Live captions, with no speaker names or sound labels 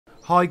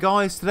Hi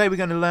guys, today we're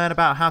going to learn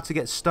about how to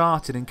get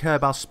started in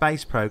Kerbal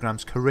Space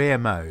Program's career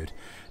mode.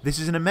 This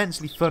is an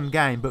immensely fun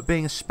game, but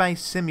being a space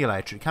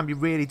simulator it can be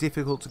really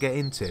difficult to get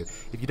into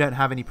if you don't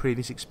have any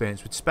previous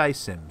experience with space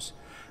sims.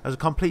 As a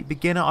complete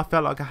beginner I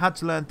felt like I had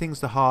to learn things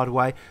the hard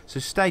way,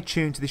 so stay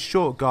tuned to this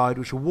short guide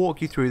which will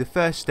walk you through the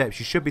first steps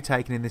you should be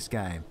taking in this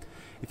game.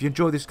 If you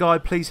enjoyed this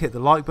guide, please hit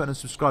the like button and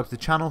subscribe to the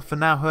channel. For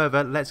now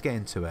however, let's get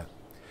into it.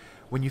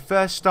 When you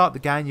first start the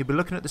game you'll be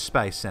looking at the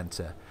Space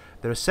Centre.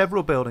 There are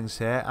several buildings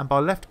here, and by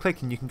left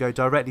clicking you can go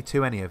directly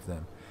to any of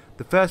them.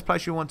 The first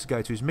place you want to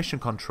go to is Mission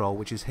Control,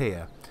 which is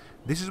here.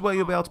 This is where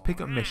you'll be able to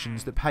pick up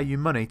missions that pay you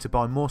money to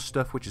buy more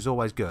stuff, which is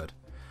always good.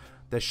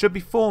 There should be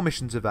 4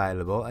 missions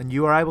available, and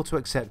you are able to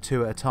accept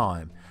 2 at a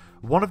time.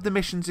 One of the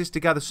missions is to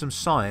gather some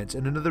science,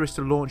 and another is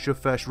to launch your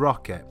first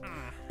rocket.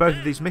 Both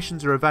of these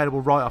missions are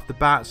available right off the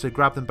bat, so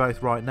grab them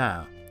both right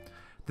now.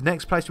 The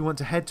next place we want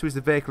to head to is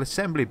the Vehicle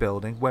Assembly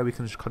Building, where we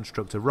can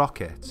construct a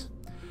rocket.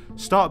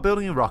 Start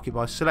building a rocket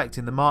by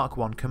selecting the Mark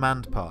 1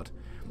 command pod.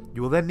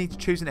 You will then need to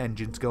choose an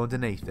engine to go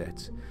underneath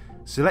it.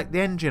 Select the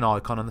engine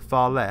icon on the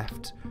far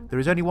left. There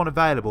is only one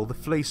available, the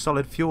Fleece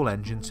solid fuel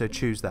engine, so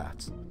choose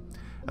that.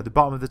 At the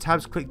bottom of the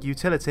tabs click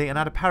Utility and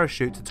add a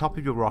parachute to the top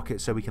of your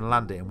rocket so we can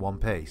land it in one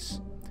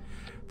piece.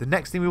 The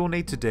next thing we will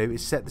need to do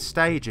is set the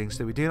staging so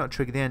that we do not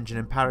trigger the engine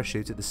and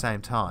parachute at the same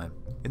time.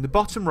 In the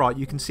bottom right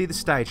you can see the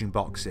staging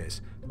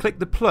boxes. Click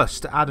the plus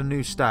to add a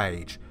new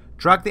stage.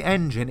 Drag the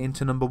engine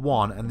into number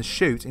 1 and the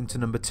chute into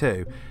number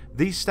 2.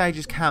 These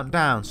stages count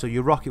down so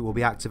your rocket will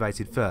be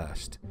activated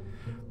first.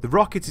 The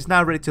rocket is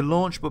now ready to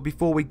launch, but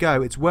before we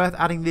go it's worth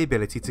adding the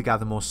ability to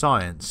gather more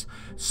science.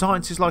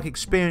 Science is like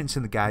experience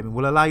in the game and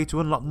will allow you to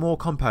unlock more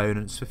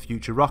components for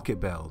future rocket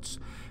builds.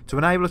 To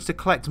enable us to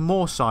collect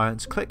more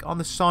science, click on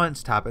the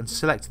Science tab and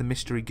select the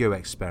Mystery Goo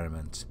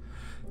experiment.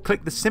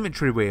 Click the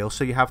Symmetry wheel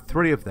so you have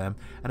 3 of them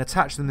and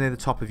attach them near the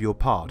top of your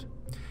pod.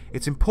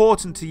 It's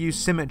important to use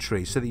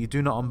symmetry so that you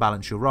do not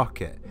unbalance your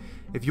rocket.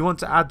 If you want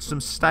to add some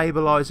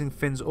stabilising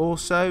fins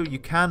also, you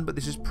can, but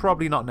this is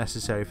probably not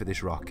necessary for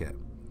this rocket.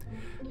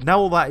 Now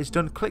all that is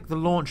done, click the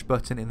launch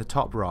button in the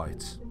top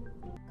right.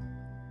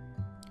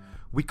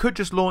 We could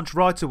just launch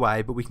right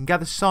away, but we can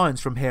gather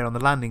science from here on the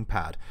landing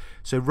pad,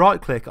 so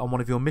right click on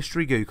one of your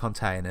Mystery Goo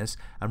containers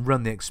and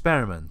run the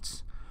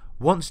experiment.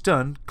 Once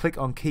done, click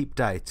on Keep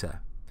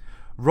Data.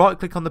 Right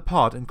click on the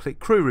pod and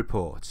click Crew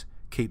Report.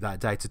 Keep that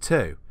data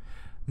too.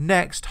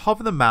 Next,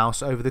 hover the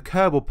mouse over the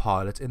Kerbal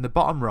pilot in the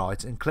bottom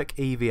right and click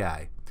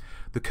EVA.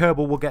 The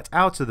Kerbal will get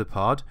out of the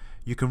pod.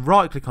 You can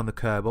right click on the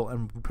Kerbal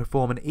and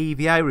perform an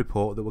EVA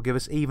report that will give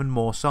us even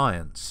more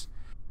science.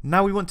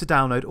 Now we want to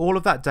download all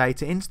of that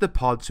data into the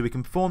pod so we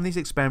can perform these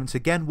experiments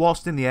again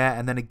whilst in the air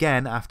and then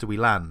again after we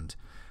land.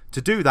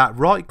 To do that,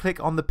 right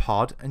click on the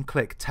pod and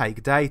click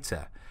Take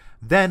Data.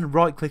 Then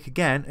right click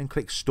again and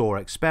click Store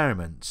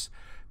Experiments.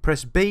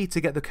 Press B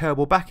to get the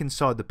Kerbal back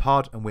inside the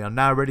pod and we are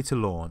now ready to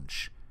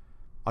launch.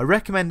 I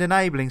recommend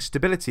enabling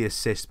Stability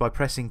Assist by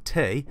pressing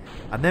T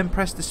and then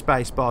press the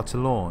spacebar to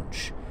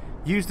launch.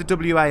 Use the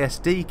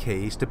WASD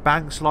keys to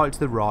bank slightly to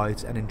the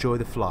right and enjoy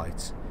the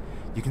flight.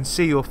 You can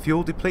see your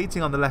fuel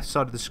depleting on the left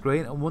side of the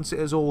screen, and once it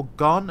is all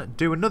gone,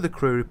 do another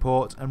crew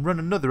report and run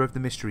another of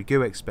the Mystery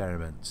Goo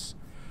experiments.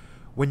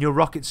 When your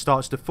rocket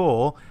starts to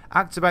fall,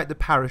 activate the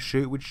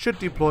parachute, which should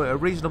deploy at a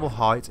reasonable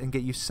height and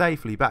get you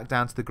safely back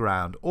down to the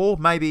ground, or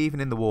maybe even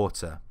in the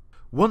water.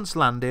 Once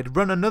landed,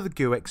 run another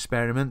Goo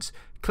experiment,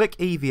 click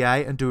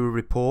EVA and do a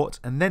report,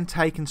 and then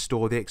take and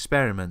store the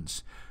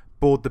experiments.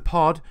 Board the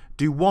pod,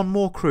 do one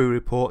more crew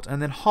report,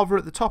 and then hover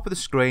at the top of the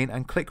screen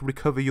and click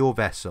Recover your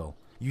vessel.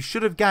 You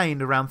should have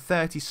gained around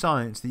 30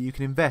 science that you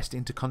can invest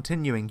into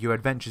continuing your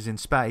adventures in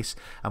space,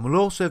 and will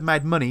also have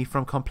made money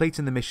from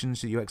completing the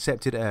missions that you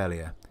accepted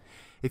earlier.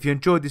 If you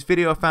enjoyed this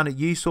video or found it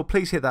useful,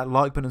 please hit that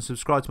like button and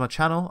subscribe to my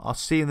channel. I'll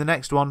see you in the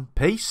next one.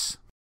 Peace!